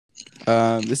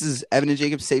This is Evan and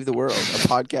Jacob Save the World, a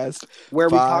podcast where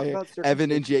we talk by about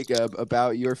Evan and Jacob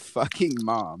about your fucking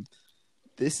mom.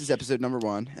 This is episode number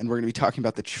 1, and we're going to be talking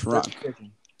about the trunk.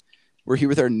 We're here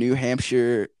with our New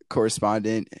Hampshire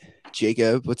correspondent,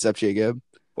 Jacob. What's up, Jacob?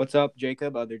 What's up,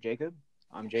 Jacob? Other Jacob?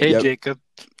 I'm Jacob. Hey, Jacob.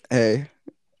 Hey.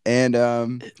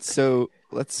 And so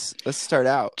let's start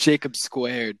out. Jacob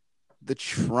squared. The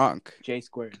trunk. J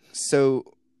squared.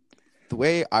 So the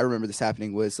way I remember this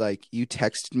happening was like you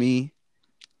texted me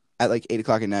at like 8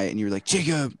 o'clock at night and you were like,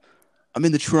 Jacob, I'm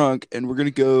in the trunk and we're going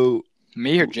to go.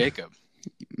 Me or Jacob?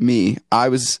 Me.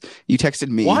 You texted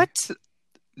me. What?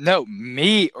 No,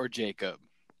 me or Jacob.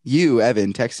 You,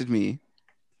 Evan, texted me.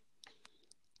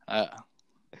 Yeah.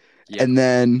 And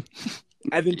then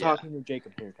Evan talking to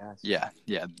Jacob here, guys.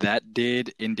 Yeah, that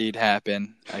did indeed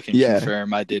happen. I can Yeah.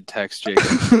 confirm I did text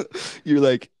Jacob. you were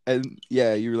like,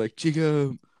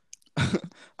 Jacob,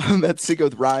 I'm at Cinco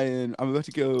with Ryan. I'm about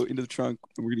to go into the trunk.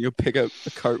 We're going to go pick up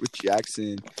a cart with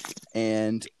Jackson.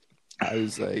 And I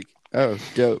was like, oh,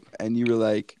 dope. And you were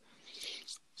like,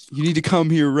 you need to come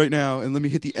here right now and let me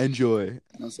hit the Enjoy.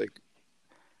 And I was like,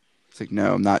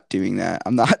 no, I'm not doing that.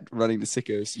 I'm not running the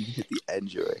Sicko, so you can hit the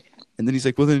Enjoy. And then he's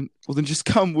like, well then just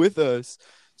come with us.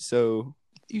 So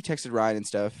you texted Ryan and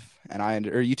stuff, and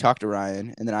you talked to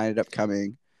Ryan, and then I ended up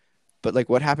coming. But like,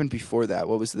 what happened before that?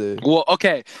 What was the? Well,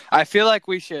 okay. I feel like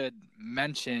we should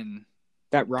mention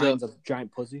that Ryan's a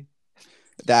giant pussy.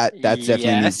 That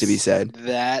definitely needs to be said.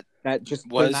 That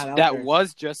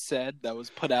was just said. That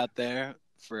was put out there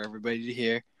for everybody to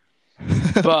hear.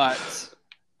 But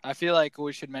I feel like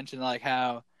we should mention like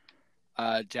how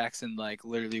Jackson like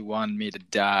literally wanted me to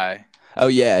die. Oh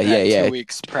yeah. 2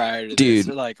 weeks prior to this,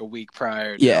 or like a week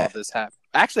prior to all this happened.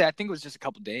 Actually, I think it was just a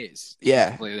couple days. To be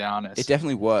completely honest. It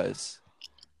definitely was.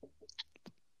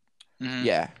 Mm-hmm.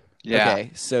 Yeah.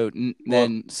 Okay. So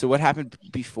so what happened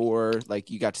before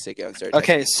like you got to Sicko and started?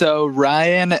 Okay, so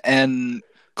Ryan and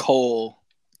Cole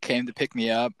came to pick me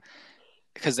up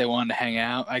because they wanted to hang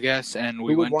out, I guess, and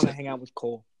we went to hang out with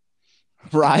Cole.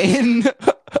 Ryan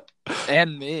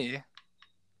and me.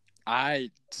 I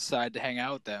decided to hang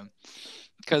out with them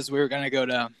because we were gonna go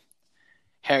to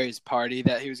Harry's party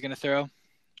that he was gonna throw,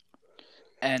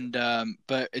 and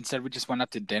but instead we just went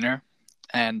up to dinner,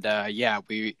 and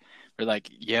we were like,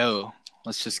 yo,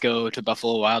 let's just go to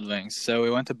Buffalo Wild Wings. So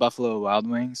we went to Buffalo Wild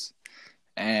Wings,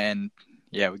 and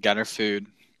we got our food.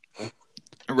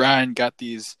 Ryan got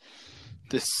this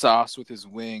sauce with his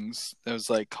wings that was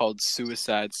like called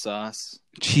suicide sauce.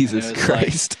 Jesus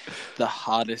Christ. Like the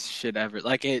hottest shit ever.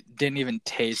 Like it didn't even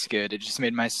taste good. It just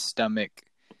made my stomach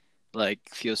like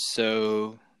feel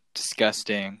so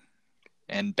disgusting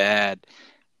and bad.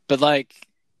 But like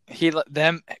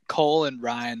Cole and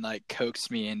Ryan like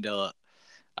coaxed me into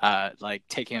like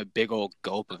taking a big old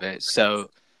gulp of it.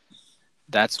 So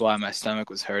that's why my stomach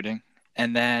was hurting.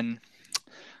 And then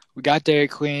we got Dairy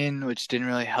Queen, which didn't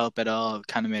really help at all. It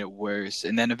kind of made it worse.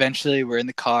 And then eventually we're in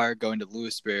the car going to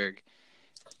Lewisburg.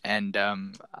 And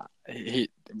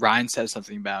Ryan says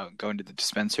something about going to the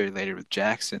dispensary later with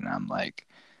Jackson. I'm like,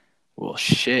 well,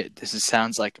 shit,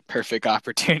 sounds like a perfect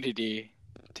opportunity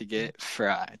to get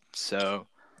fried. So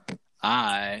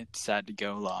I decided to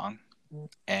go along.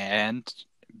 And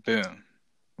boom.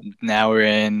 Now we're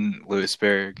in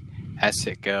Lewisburg at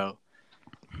Sicko.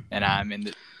 And I'm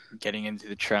getting into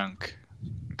the trunk,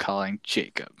 calling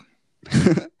Jacob.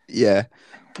 Yeah.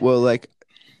 Well, like,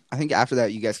 I think after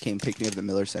that, you guys came pick me up at the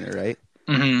Miller Center, right?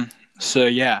 Mm-hmm. So,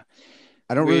 yeah.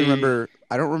 I don't remember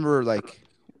like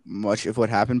much of what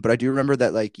happened, but I do remember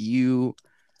that like you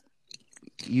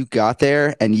got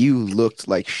there and you looked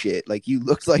like shit. Like you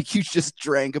looked like you just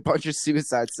drank a bunch of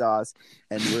suicide sauce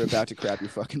and were about to crap your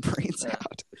fucking brains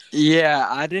out. Yeah,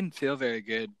 I didn't feel very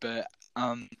good, but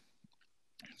I'm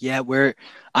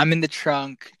in the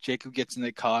trunk. Jacob gets in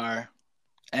the car,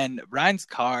 and Ryan's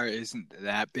car isn't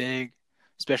that big,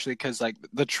 especially because like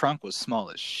the trunk was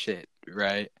small as shit,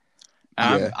 right?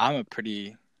 I'm a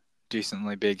pretty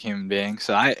decently big human being,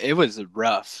 so it was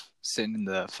rough sitting in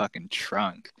the fucking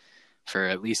trunk for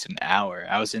at least an hour.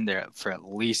 I was in there for at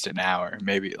least an hour,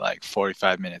 maybe like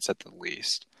 45 minutes at the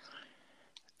least.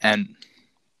 And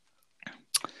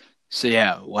so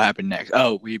yeah, what happened next?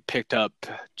 Oh, we picked up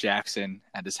Jackson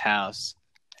at his house,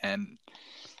 and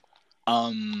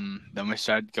then we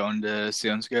started going to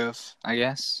Selinsgrove, I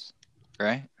guess,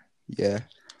 right? Yeah.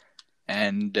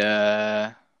 And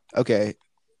okay,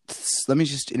 let me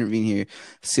just intervene here.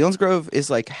 Selinsgrove is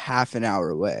like half an hour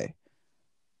away.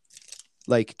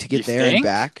 Like to get there and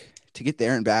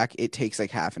back, it takes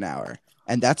like half an hour,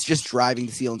 and that's just driving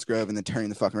to Selinsgrove and then turning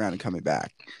the fuck around and coming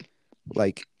back.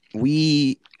 Like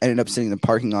we ended up sitting in the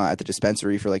parking lot at the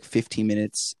dispensary for like 15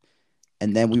 minutes,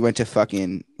 and then we went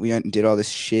and did all this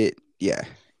shit. Yeah,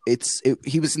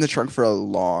 he was in the trunk for a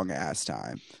long ass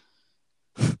time.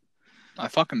 My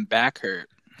fucking back hurt.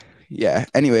 Yeah.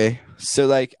 Anyway, so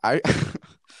like I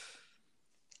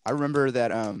remember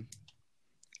that I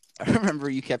remember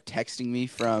you kept texting me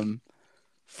from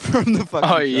the fucking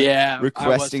Oh yeah,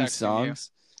 requesting I was texting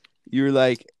songs. You were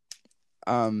like,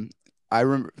 I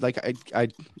remember like I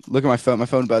look at my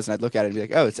phone buzz, and I'd look at it and be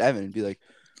like, oh, it's Evan, and be like,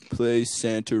 play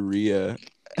Santeria.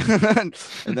 And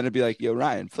then I'd be like, yo,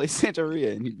 Ryan, play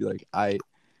Santeria, and he'd be like,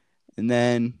 and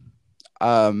then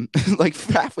like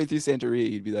halfway through Santeria,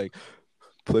 he'd be like,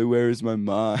 play Where Is My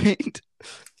Mind.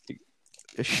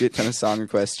 A shit ton of song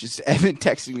requests, just Evan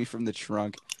texting me from the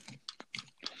trunk.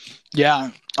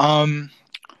 Yeah.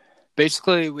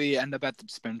 Basically, we end up at the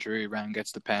dispensary. Ryan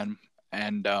gets the pen,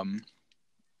 and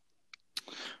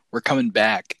we're coming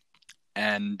back,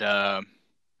 and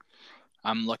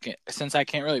I'm looking, since I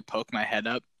can't really poke my head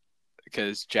up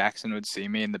because Jackson would see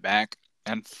me in the back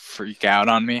and freak out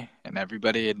on me and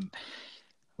everybody, and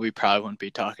we probably wouldn't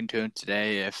be talking to him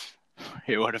today if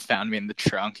he would have found me in the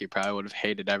trunk. He probably would have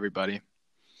hated everybody.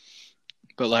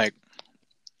 But like,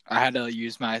 I had to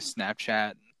use my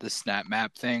Snapchat, the Snap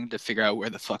Map thing, to figure out where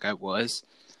the fuck I was,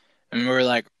 and we were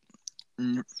like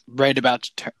right about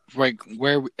to turn, like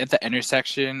where at the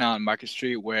intersection on Market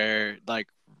Street, where like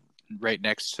right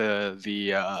next to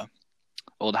the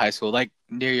old high school, like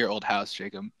near your old house,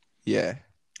 Jacob. Yeah.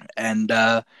 And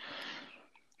I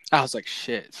was like,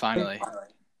 shit, finally.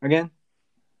 Again?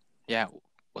 Yeah.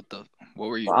 What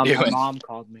were you My doing? mom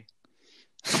called me.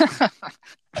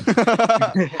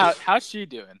 How's she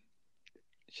doing?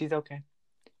 She's okay.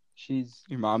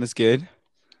 Your mom is good?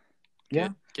 Yeah.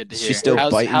 Good to Is hear. she still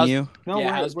biting you? No,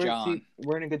 Yeah, how's we're John?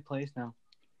 we're in a good place now.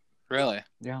 Really?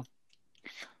 Yeah.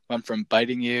 Went from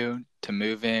biting you to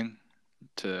moving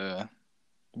to...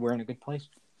 We're in a good place.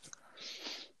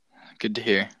 Good to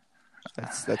hear.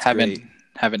 That's great.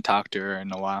 Haven't talked to her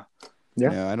in a while. Yeah.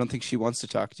 No, I don't think she wants to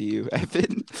talk to you,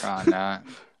 Evan. Probably not.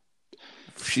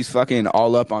 She's fucking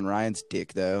all up on Ryan's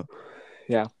dick, though.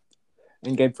 Yeah.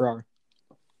 And Gabe Farrar.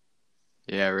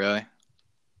 Yeah, really?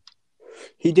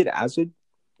 He did acid?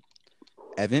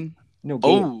 Evan? No,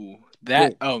 Gabe.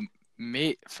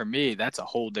 For me, that's a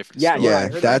whole different Yeah, story. Yeah, I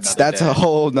heard that's a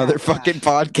whole nother fucking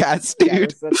podcast, Yeah,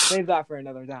 dude. let's save that for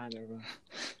another time, everyone.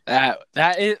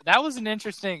 That was an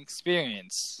interesting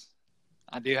experience,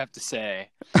 I do have to say.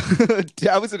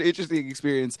 That was an interesting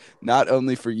experience, not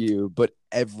only for you, but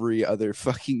every other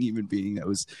fucking human being that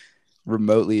was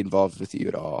remotely involved with you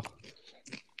at all.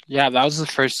 Yeah, that was the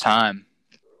first time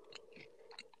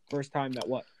First time that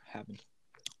what happened?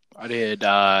 I did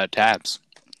tabs.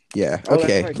 Yeah. Oh, that's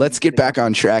Okay. right. Let's get back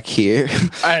on track here.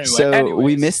 Anyway,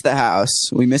 We missed the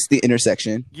house. We missed the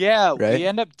intersection. Yeah, right? we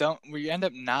end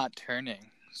up not turning.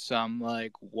 So I'm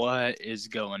like, what is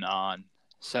going on?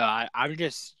 So I'm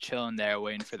just chilling there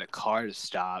waiting for the car to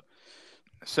stop.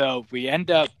 So we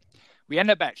end up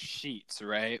at Sheets,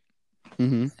 right?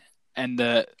 Mm-hmm. And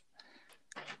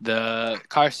the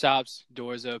car stops,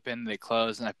 doors open, they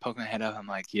close, and I poke my head up. I'm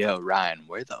like, yo, Ryan,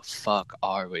 where the fuck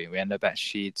are we? We end up at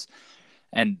Sheets.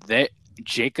 And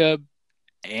Jacob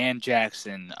and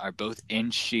Jackson are both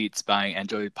in Sheets buying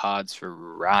Android pods for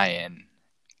Ryan.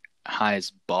 High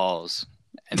as balls.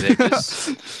 And they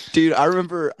just... Dude, I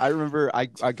remember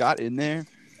I got in there,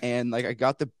 and like I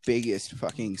got the biggest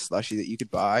fucking slushie that you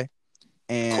could buy.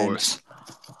 And Of course.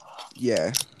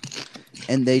 Yeah.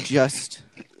 And they just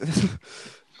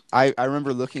I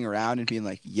remember looking around and being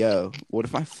like, yo, what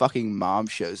if my fucking mom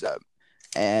shows up?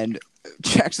 And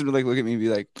Jackson would like look at me and be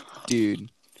like, dude,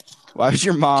 why would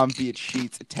your mom be at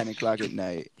Sheets at 10 o'clock at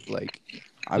night? Like,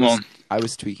 I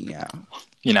was tweaking out.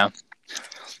 You know.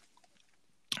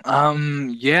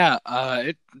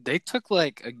 They took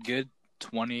like a good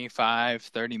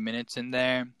 25-30 minutes in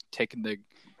there, taking the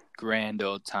grand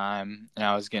old time, and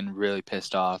I was getting really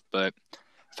pissed off, but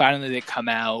finally they come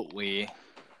out,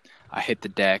 I hit the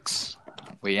decks,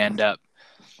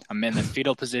 I'm in the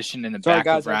fetal position in the back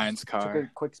of Ryan's car. Took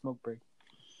a quick smoke break.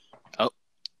 That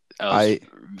was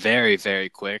very, very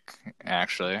quick,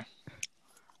 actually.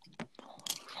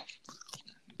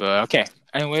 But okay.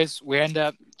 Anyways, we end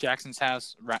up Jackson's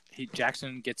house.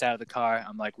 Jackson gets out of the car.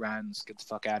 I'm like, Ryan, let's get the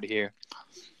fuck out of here.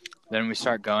 Then we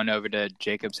start going over to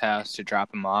Jacob's house to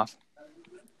drop him off.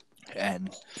 And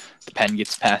the pen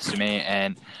gets passed to me,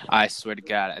 and I swear to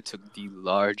God, I took the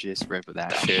largest rip of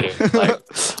that shit. Like,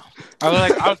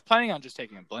 I was planning on just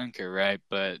taking a blinker, right?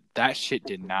 But that shit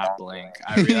did not blink.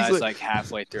 I realized like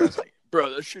halfway through, I was like,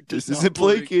 bro, that shit This isn't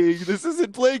blinking. This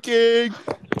isn't blinking.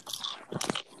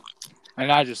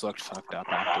 And I just looked fucked up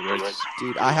afterwards.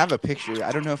 Dude, I have a picture.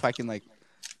 I don't know if I can like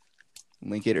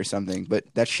link it or something, but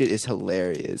that shit is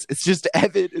hilarious. It's just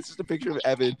Evan. It's just a picture of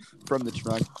Evan from the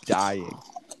trunk dying.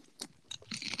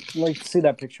 I'd like to see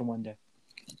that picture one day.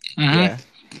 Mhm. Yeah.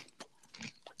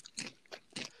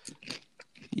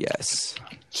 Yes.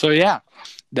 So yeah,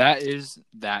 that is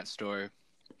that story.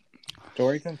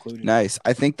 Story concluded. Nice.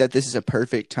 I think that this is a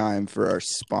perfect time for our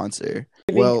sponsor.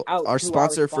 Giving Well, out our to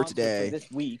sponsor for today this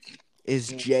week. is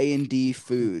J&D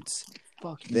Foods.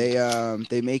 Fuck you.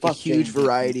 They make a Fuck huge J&D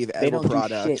variety of Foods. They edible don't do shit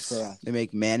products. for us. They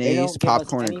make They mayonnaise, don't give us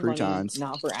popcorn, and any money, croutons.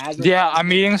 not for advertising. Yeah,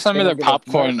 I'm eating some They of their don't give us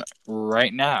popcorn money.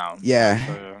 right now. Yeah,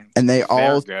 So, and they're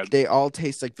good. they all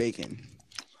taste like bacon.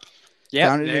 Yep,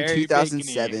 Founded in very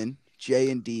 2007,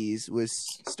 J&D's was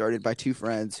started by two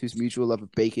friends whose mutual love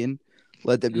of bacon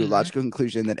led them to a Mhm. logical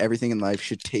conclusion that everything in life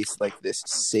should taste like this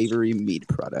savory meat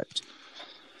product.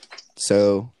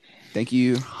 So, thank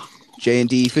you,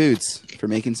 J&D Foods, for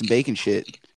making some bacon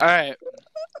shit. All right.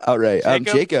 All right, Jacob?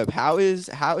 Jacob, how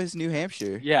is New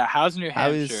Hampshire? Yeah, how's New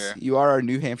How Hampshire? is you are our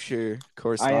New Hampshire I am a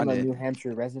correspondent? New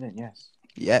Hampshire resident. Yes.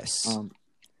 Yes.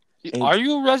 Are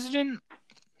you a resident?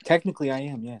 Technically, I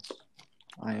am. Yes,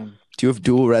 I am. Do you have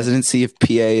dual residency of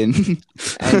PA and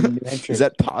And New Hampshire. is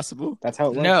that possible? That's how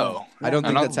it works. No. I don't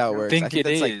think I that's how it works. I think it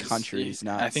that's like is. countries,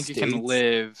 not I think states. you can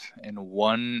live in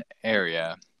one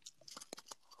area.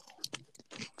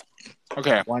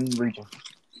 Okay, One region.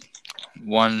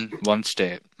 one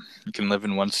state. You can live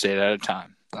in one state at a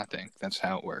time. I think that's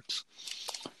how it works.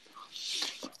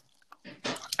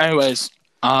 Anyways,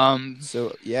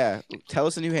 So yeah, tell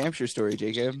us a New Hampshire story,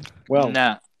 Jacob. Well,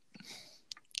 nah.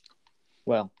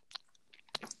 well.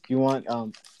 You want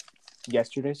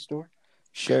yesterday's story?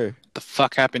 Sure. The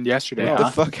fuck happened yesterday, Yeah. What huh?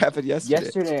 the fuck happened yesterday?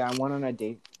 Yesterday, I went on a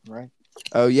date. Right?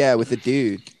 Oh yeah, with a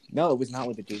dude. No, it was not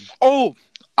with a dude. Oh,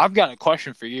 I've got a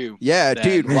question for you. Yeah, Then-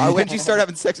 dude. Why wouldn't you start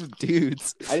having sex with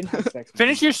dudes? I didn't have sex. with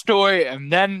Finish him. your story,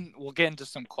 and then we'll get into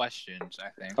some questions, I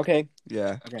think. Okay.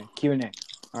 Yeah. Okay. Q&A.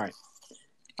 All right.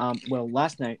 Well,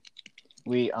 last night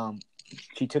we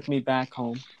she took me back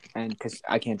home, and because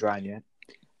I can't drive yet,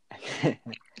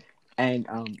 and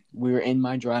we were in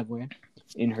my driveway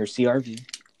in her CRV,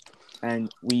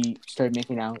 and we started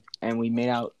making out, and we made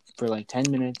out for like 10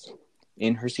 minutes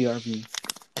in her CRV,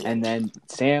 and then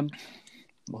Sam,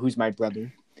 who's my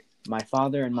brother, my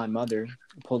father, and my mother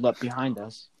pulled up behind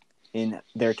us in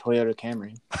their Toyota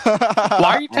Camry.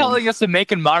 Why are you telling us the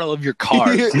make and model of your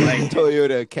cars? Like,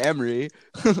 Toyota Camry.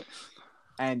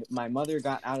 And my mother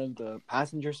got out of the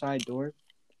passenger side door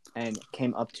and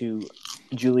came up to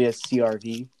Julia's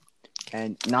CRV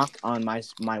and knocked on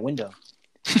my window.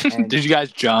 And did you guys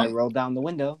I jump? rolled down the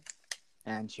window,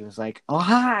 and she was like, "Oh,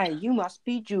 hi, you must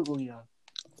be Julia."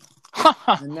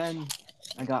 And then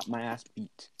I got my ass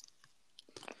beat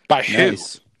By who?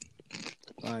 Nice.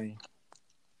 by...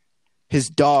 His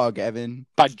dog, Evan.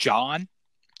 By John?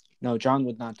 No, John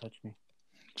would not touch me.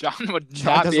 John would John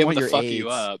not doesn't be able want to your fuck AIDS. you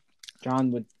up.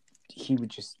 He would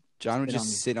just... John would Sit just on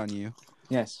me. sit on you.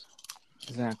 Yes,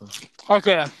 exactly.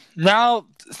 Okay, now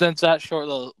since that short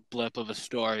little blip of a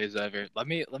story is over, let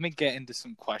me get into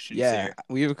some questions Yeah, here.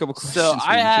 we have a couple questions. So for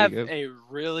I you, have Jacob. a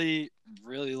really,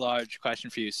 really large question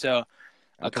for you. So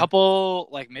a Okay. couple,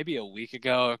 like maybe a week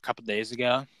ago, a couple days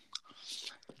ago,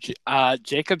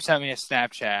 Jacob sent me a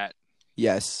Snapchat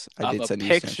Yes, I did of a send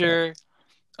you a Snapchat. picture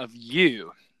of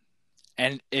you,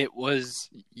 and it was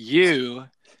you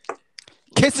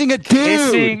Kissing a dude.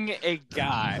 kissing a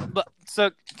guy. But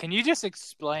so, can you just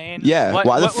explain? Yeah, what,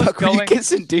 why the what was fuck were you going-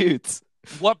 kissing dudes?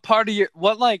 What part of your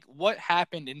what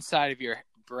happened inside of your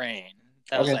brain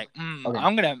that was Okay. like, Okay.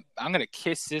 I'm gonna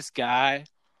kiss this guy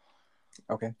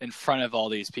Okay. in front of all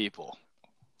these people.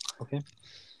 Okay.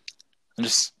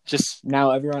 And just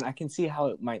Now, everyone, I can see how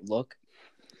it might look.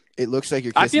 It looks like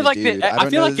you're I kissing feel like a dude. I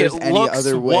don't feel know like that it there's any looks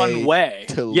other one way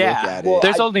to look yeah, at Well, it.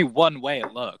 there's only one way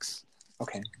it looks.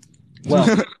 Okay.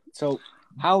 Well, so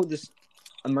how this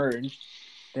emerged,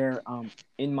 there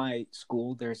in my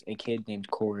school there's a kid named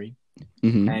Corey,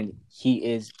 Mhm. and he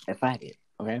is a faggot.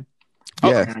 Okay.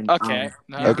 Yeah. And, Okay.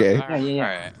 Okay. All right. Yeah.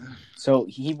 All right. So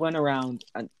he went around,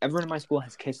 and everyone in my school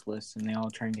has kiss lists, and they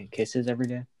all try and get kisses every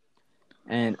day.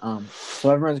 And so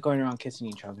everyone's going around kissing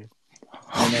each other.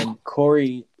 And then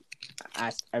Corey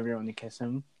asked everyone to kiss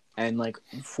him, and like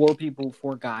four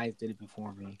guys did it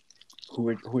before me, who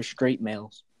were straight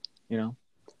males, you know.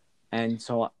 And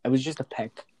so it was just a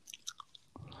peck.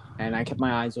 And I kept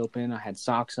my eyes open. I had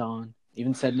socks on.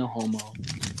 Even said no homo.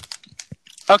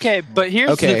 Okay, but here's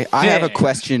Okay, the I have a thing.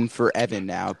 question for Evan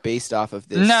now, based off of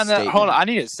this. No, statement. hold on. I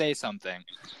need to say something.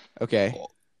 Okay.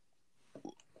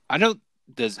 I don't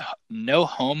does no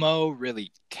homo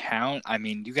really count? I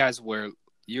mean, you guys were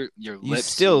your You lips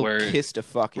still were kissed a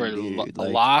fucking dude. Like,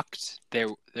 locked. There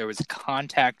was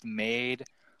contact made.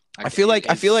 I feel like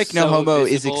no homo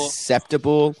is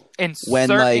acceptable in when,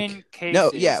 certain like, cases.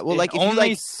 no, yeah, well, like, if you, only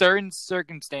like, certain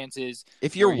circumstances.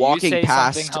 if you're where you walking say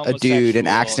past something a dude and homosexual-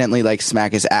 accidentally like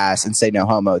smack his ass and say no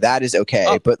homo, that is okay.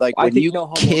 Oh, But like I when think you no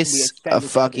homo can be kiss extended a to other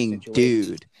fucking situations.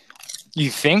 dude, You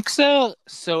think so?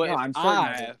 So No, if I'm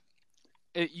certain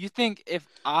of you think if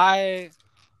I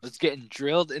was getting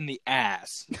drilled in the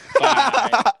ass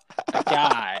by a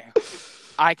guy,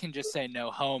 I can just say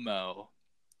no homo,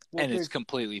 Well, and it's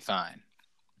completely fine.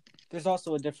 there's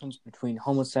also a difference between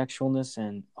homosexualness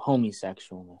and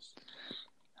homosexualness.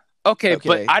 Okay, but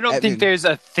Okay, I don't Evan. think there's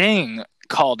a thing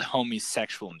called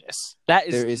homosexualness. That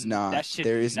is there is not. That shit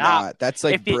There is not. That's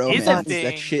like if it is a bromance. thing,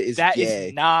 That shit is that gay.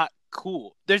 is not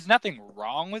cool. There's nothing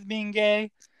wrong with being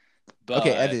gay. But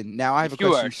Okay, Evan. Now I have a if you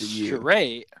question are for you.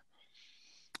 straight,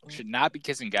 you should not be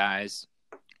kissing guys.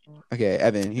 Okay,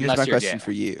 Evan. Here's Unless my you're question gay.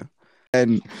 for you.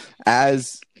 And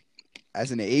as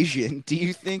an Asian, do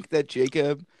you think that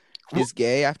Jacob is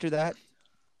gay after that?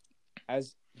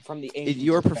 As from the In Asian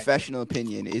your perspective. professional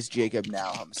opinion, is Jacob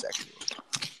now homosexual?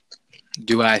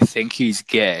 Do I think he's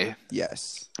gay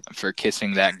Yes. for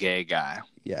kissing that gay guy?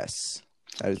 Yes.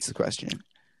 That is the question.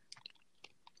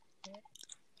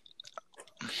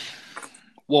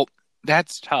 Well,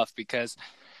 that's tough because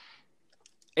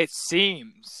it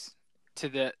seems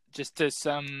to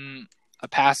a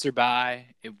passerby,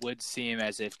 it would seem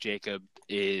as if Jacob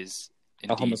is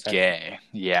indeed homosexual. gay.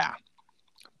 Yeah.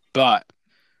 But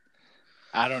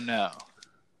I don't know.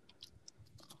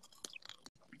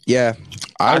 Yeah.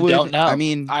 I don't know. I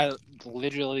mean, I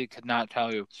literally could not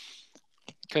tell you.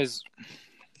 Because,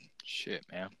 shit,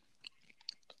 man.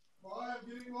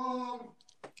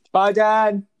 Bye,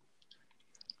 Dad.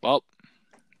 Well,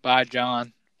 bye,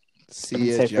 John. see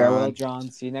ya, Say farewell, John.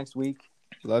 John. See you next week.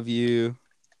 Love you.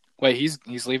 Wait, he's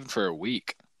leaving for a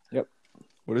week.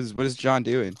 What is John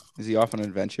doing? Is he off on an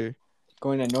adventure?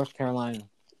 Going to North Carolina.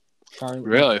 Charlotte,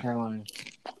 Really? North Carolina.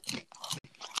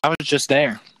 I was just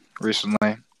there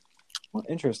recently. Well,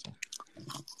 interesting.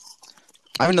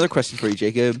 I have another question for you,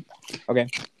 Jacob. Okay.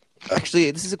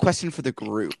 Actually, this is a question for the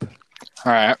group.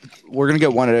 All right. We're going to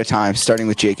get one at a time, starting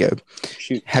with Jacob.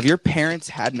 Shoot. Have your parents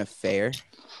had an affair?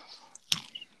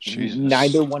 Jesus.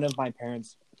 Neither one of my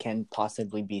parents can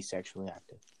possibly be sexually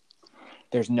active.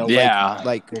 There's no Yeah. way.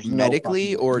 Like There's no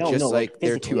medically, fucking- or no, just no, like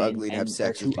they're physically, too ugly to have and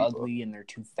sex they're with too people? ugly and they're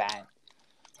too fat.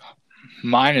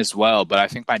 Mine as well, but I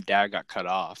think my dad got cut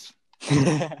off.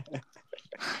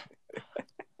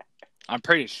 I'm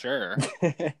pretty sure.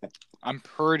 I'm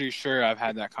pretty sure I've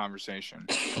had that conversation.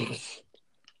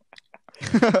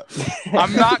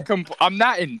 I'm not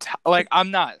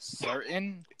I'm not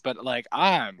certain, but like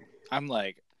I'm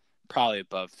like probably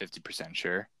above 50%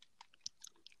 sure.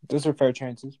 Those are fair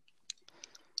chances.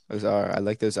 Those are. I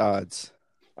like those odds.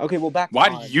 Okay, well, back to Why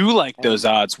do odds. you like those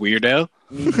odds, weirdo?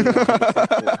 Me being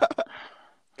homosexual.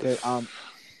 Okay,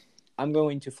 I'm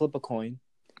going to flip a coin.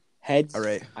 Heads, All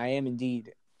right. I am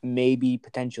indeed, maybe,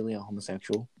 potentially a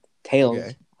homosexual. Tails,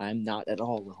 Okay. I'm not at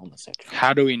all a homosexual.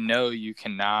 How do we know you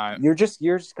cannot? We're just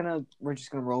gonna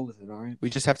roll with it, all right? We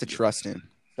just have to trust him.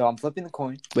 So I'm flipping the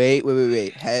coin. Wait.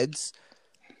 Heads.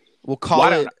 We'll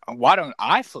call it. Why don't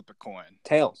I flip a coin?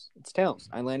 Tails. It's tails.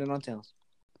 I landed on tails.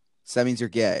 So that means you're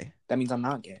gay. That means I'm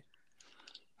not gay.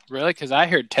 Really? Because I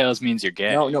heard tails means you're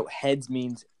gay. No, heads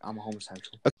means I'm a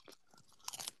homosexual.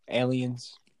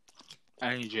 Aliens.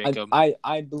 I need Jacob.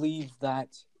 I believe that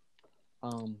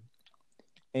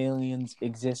aliens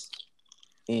exist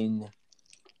in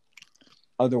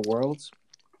other worlds,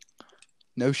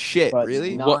 No shit. but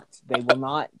Really? they will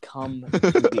not come to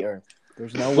the Earth.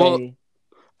 There's no Well, way.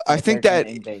 I think that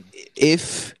they're gonna invade.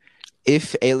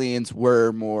 if aliens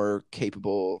were more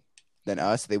capable than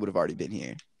us, they would have already been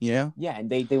here. You know? Yeah, and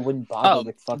they wouldn't bother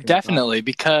with fucking definitely,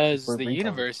 because For the green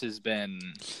universe is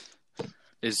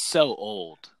so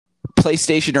old.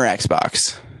 PlayStation or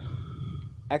Xbox?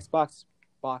 Xbox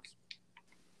box.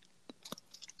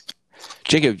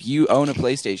 Jacob, you own a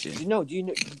PlayStation. Do you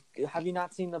know? Have you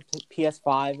not seen the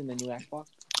PS5 and the new Xbox?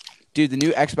 Dude, the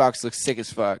new Xbox looks sick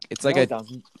as fuck. It's like No, it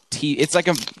doesn't. it's like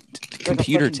a It's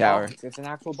computer like a freaking tower. box. It's an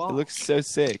actual It box. looks so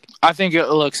sick. I think it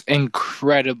looks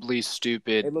incredibly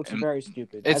stupid. It looks and very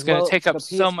stupid. It's As gonna well, take up the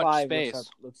so much PS5 space.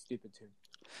 Looks stupid too.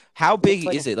 How big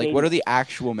like is a it? Like, what are stadium. the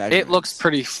actual measurements? It looks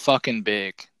pretty fucking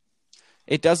big.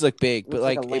 It does look big, but Looks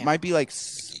like like a it lamp. might be like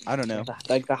I don't know.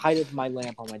 Like the height of my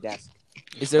lamp on my desk.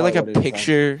 Is there like a Probably what it is,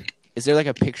 picture? Is there like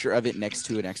a picture of it next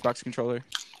to an Xbox controller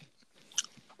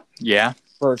Yeah.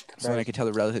 For so I can tell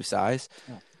the relative size?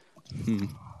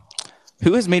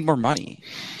 Who has made more money?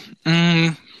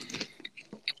 Sony,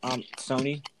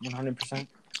 100%.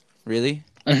 Really?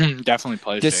 Definitely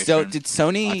PlayStation. Did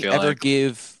Sony feel ever like.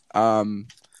 give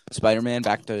Spider-Man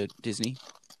back to Disney?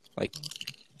 Like,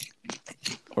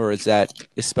 or is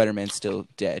Spider-Man still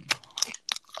dead?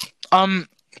 I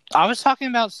was talking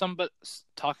about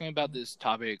this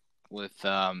topic with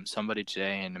somebody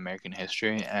today in American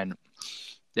history, and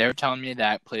they were telling me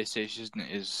that PlayStation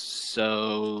is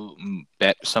so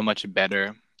much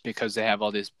better because they have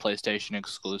all these PlayStation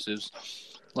exclusives.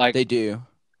 Like They do.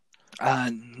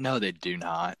 No, they do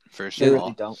not. First They of really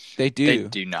all, don't. They do. They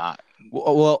do not.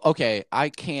 Well, okay. I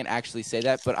can't actually say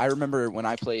that, but I remember when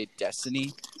I played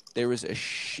Destiny, there was a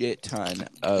shit ton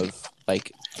of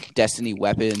like Destiny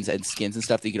weapons and skins and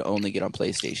stuff that you could only get on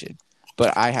PlayStation.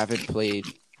 But I haven't played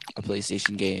a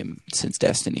PlayStation game since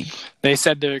Destiny. They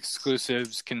said their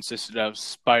exclusives consisted of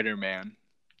Spider-Man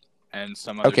and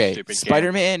some other stupid game.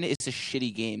 Spider-Man is a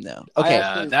shitty game though. Okay,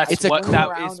 that is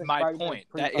my point.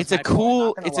 It's a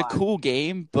cool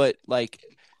game, but like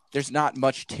there's not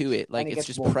much to it. Like it's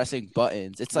just boring. pressing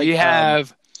buttons. It's like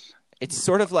it's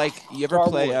sort of like you ever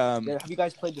play have you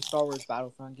guys played the Star Wars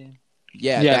Battlefront game?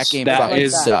 Yeah, yes, that game fucking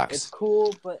sucks. It's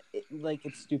cool, but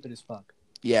it's stupid as fuck.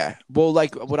 Yeah. Well,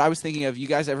 like what I was thinking of, you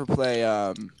guys ever play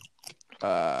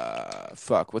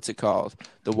what's it called?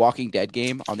 The Walking Dead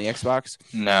game on the Xbox?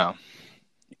 No.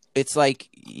 It's like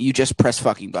you just press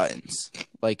fucking buttons.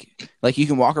 Like you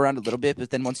can walk around a little bit,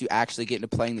 but then once you actually get into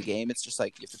playing the game, it's just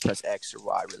like you have to press X or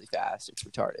Y really fast. It's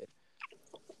retarded.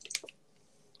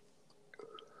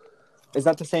 Is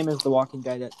that the same as the Walking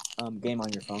Dead game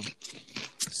on your phone?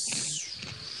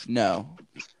 No.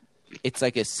 It's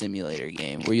like a simulator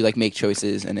game where you like make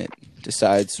choices and it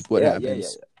decides what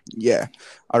happens. Yeah.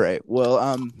 All right.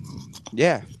 Well,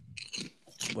 yeah.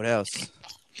 What else?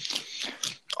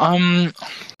 All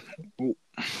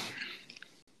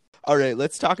right,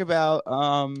 let's talk about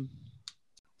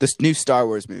this new Star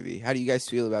Wars movie. How do you guys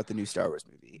feel about the new Star Wars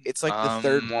movie? It's like the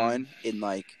third one in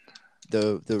like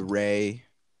the Rey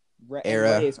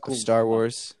era of Star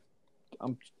Wars.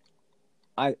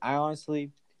 I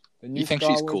honestly, the new Star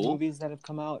Wars movies that have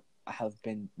come out have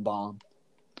been bomb.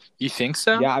 You think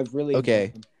so? Yeah, I've really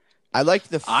okay. I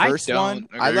liked the first one.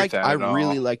 I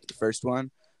really all. liked the first one,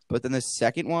 but then the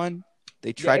second one,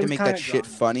 they tried to make that shit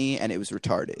funny, and it was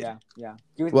retarded. Yeah.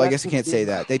 Well, I guess I can't say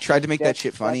that. They tried to make that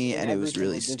shit funny, and it was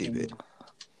really stupid.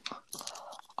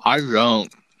 I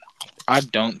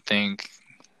don't think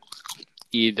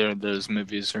either of those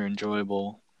movies are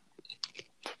enjoyable.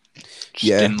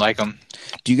 Just didn't like them.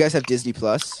 Do you guys have Disney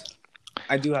Plus?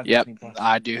 I do have Disney Plus.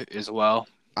 I do as well.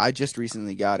 I just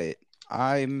recently got it.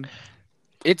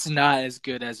 It's not as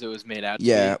good as it was made out to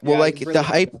be. be. Well, like really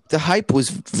the hype was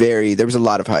there was a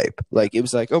lot of hype. Like it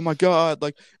was like, oh my god,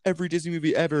 like every Disney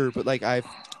movie ever. But like I've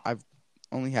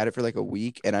only had it for like a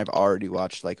week, and I've already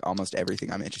watched like almost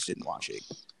everything I'm interested in watching.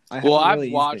 I've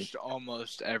watched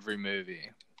almost every movie.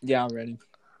 Yeah, already.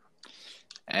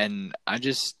 And I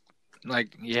just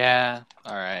like, yeah,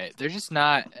 all right. They're just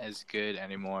not as good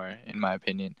anymore, in my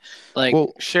opinion. Like,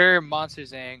 sure,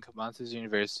 Monsters Inc., Monsters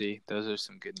University, those are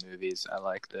some good movies. I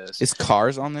like those. Is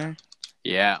Cars on there?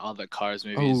 Yeah, all the Cars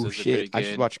movies. Oh, those shit. Are pretty good. I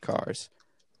should watch Cars.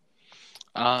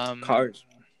 Cars.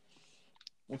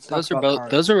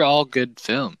 Those are all good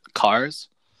film. Cars?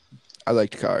 I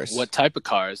liked Cars. What type of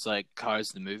cars? Like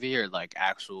Cars the movie or like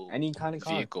actual any kind of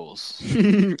car. Vehicles?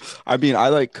 I mean, I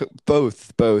like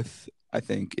both. Both, I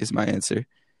think, is my answer.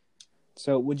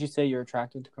 So, would you say you're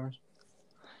attracted to cars?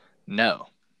 No.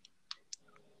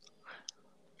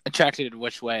 Attracted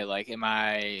which way? Like, am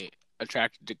I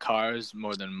attracted to cars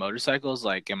more than motorcycles?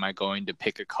 Like, am I going to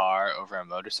pick a car over a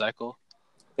motorcycle?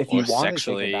 If you want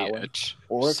to take it that way,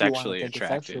 or if sexually you want to take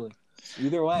attracted. it sexually.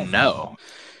 Either way. No.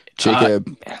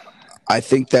 Jacob, I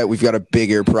think that we've got a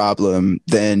bigger problem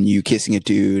than you kissing a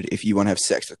dude if you want to have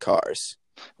sex with cars.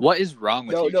 What is wrong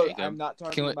with you, Jacob? No, I'm not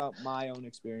talking about my own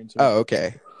experience. Oh,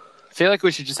 okay. I feel like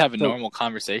we should just have a normal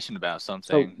conversation about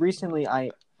something. So recently,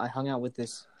 I hung out with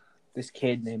this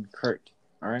kid named Kurt.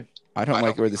 All right. I don't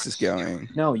like where this is going.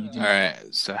 No, you do. All right.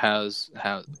 So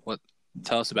what?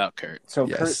 Tell us about Kurt. So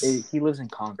Kurt, he lives in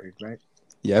Concord, right?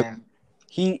 Yep. And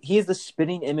he is the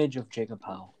spitting image of Jacob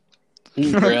Powell.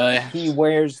 Really? He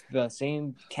wears the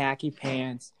same khaki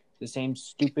pants, the same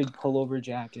stupid pullover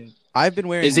jacket. I've been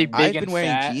wearing. Is he big I've been and wearing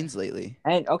fat? jeans lately.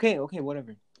 And okay,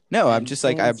 whatever. No, And I'm just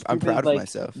like I'm proud of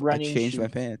myself. I changed my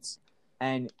pants.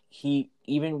 And he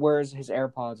even wears his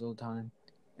AirPods all the time,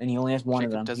 and he only has one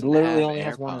of them. He doesn't literally have only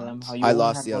has one of them. I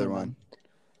lost the other one.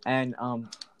 And I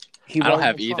don't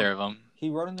have either of them. He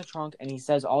wrote in the trunk, and he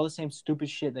says all the same stupid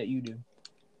shit that you do.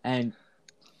 And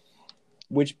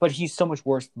but he's so much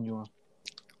worse than you are.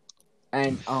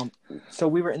 And so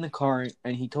we were in the car,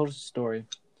 and he told us a story.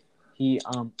 He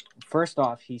first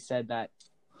off, he said that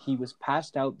he was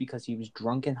passed out because he was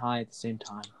drunk and high at the same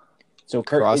time. So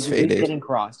Kurt is getting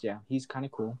crossed. Yeah, he's kind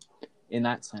of cool in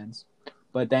that sense.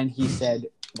 But then he said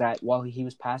that while he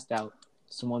was passed out,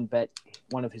 someone bet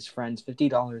one of his friends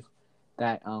 $50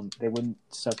 that they wouldn't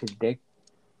suck his dick.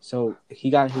 So he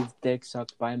got his dick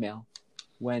sucked by a male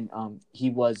when he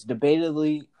was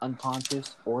debatably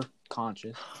unconscious or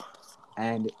conscious.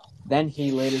 And then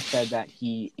he later said that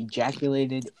he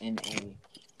ejaculated in a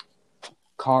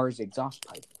car's exhaust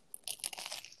pipe.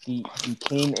 He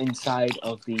came inside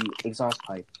of the exhaust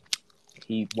pipe.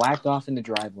 He whacked off in the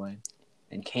driveway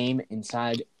and came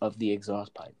inside of the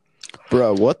exhaust pipe.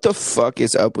 Bro, what the fuck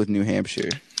is up with New Hampshire?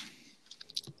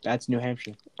 That's New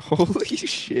Hampshire. Holy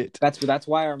shit. That's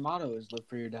why our motto is live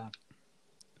for your dad.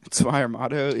 That's why our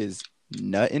motto is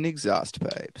nut in exhaust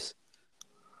pipes.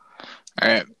 All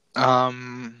right.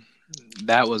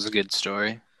 That was a good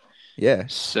story. Yeah.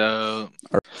 So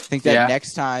I think that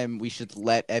next time we should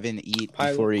let Evan eat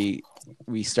before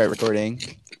we start recording.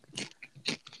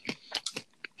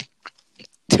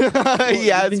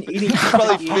 Yeah, he's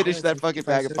probably finished that fucking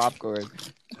bag of popcorn.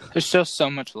 There's still so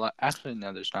much left. Actually,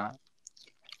 no, there's not.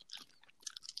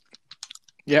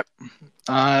 Yep.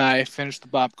 I finished the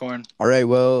popcorn. All right,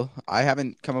 well, I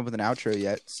haven't come up with an outro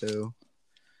yet, so...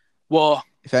 Well...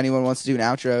 If anyone wants to do an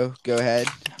outro, go ahead.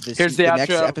 Here's the outro.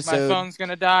 Next episode... My phone's going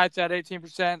to die. It's at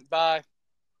 18%. Bye.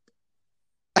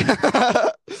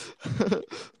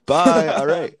 Bye. All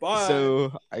right. Bye.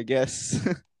 So, I guess...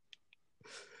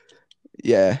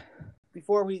 Yeah.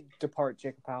 Before we depart,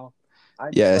 Jacob Powell.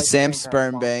 Sam's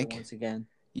Sperm Bank. Once again.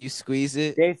 You squeeze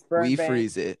it, we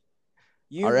freeze it.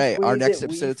 All right, our next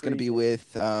episode is going to be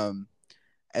with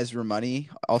Ezra Money,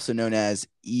 also known as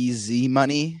Easy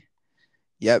Money.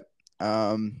 Yep.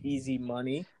 Easy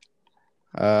Money.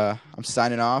 I'm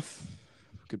signing off.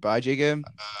 Goodbye, Jacob.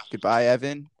 Goodbye,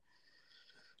 Evan.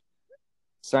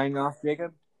 Signing off,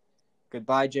 Jacob.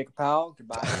 Goodbye, Jacob Powell.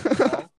 Goodbye.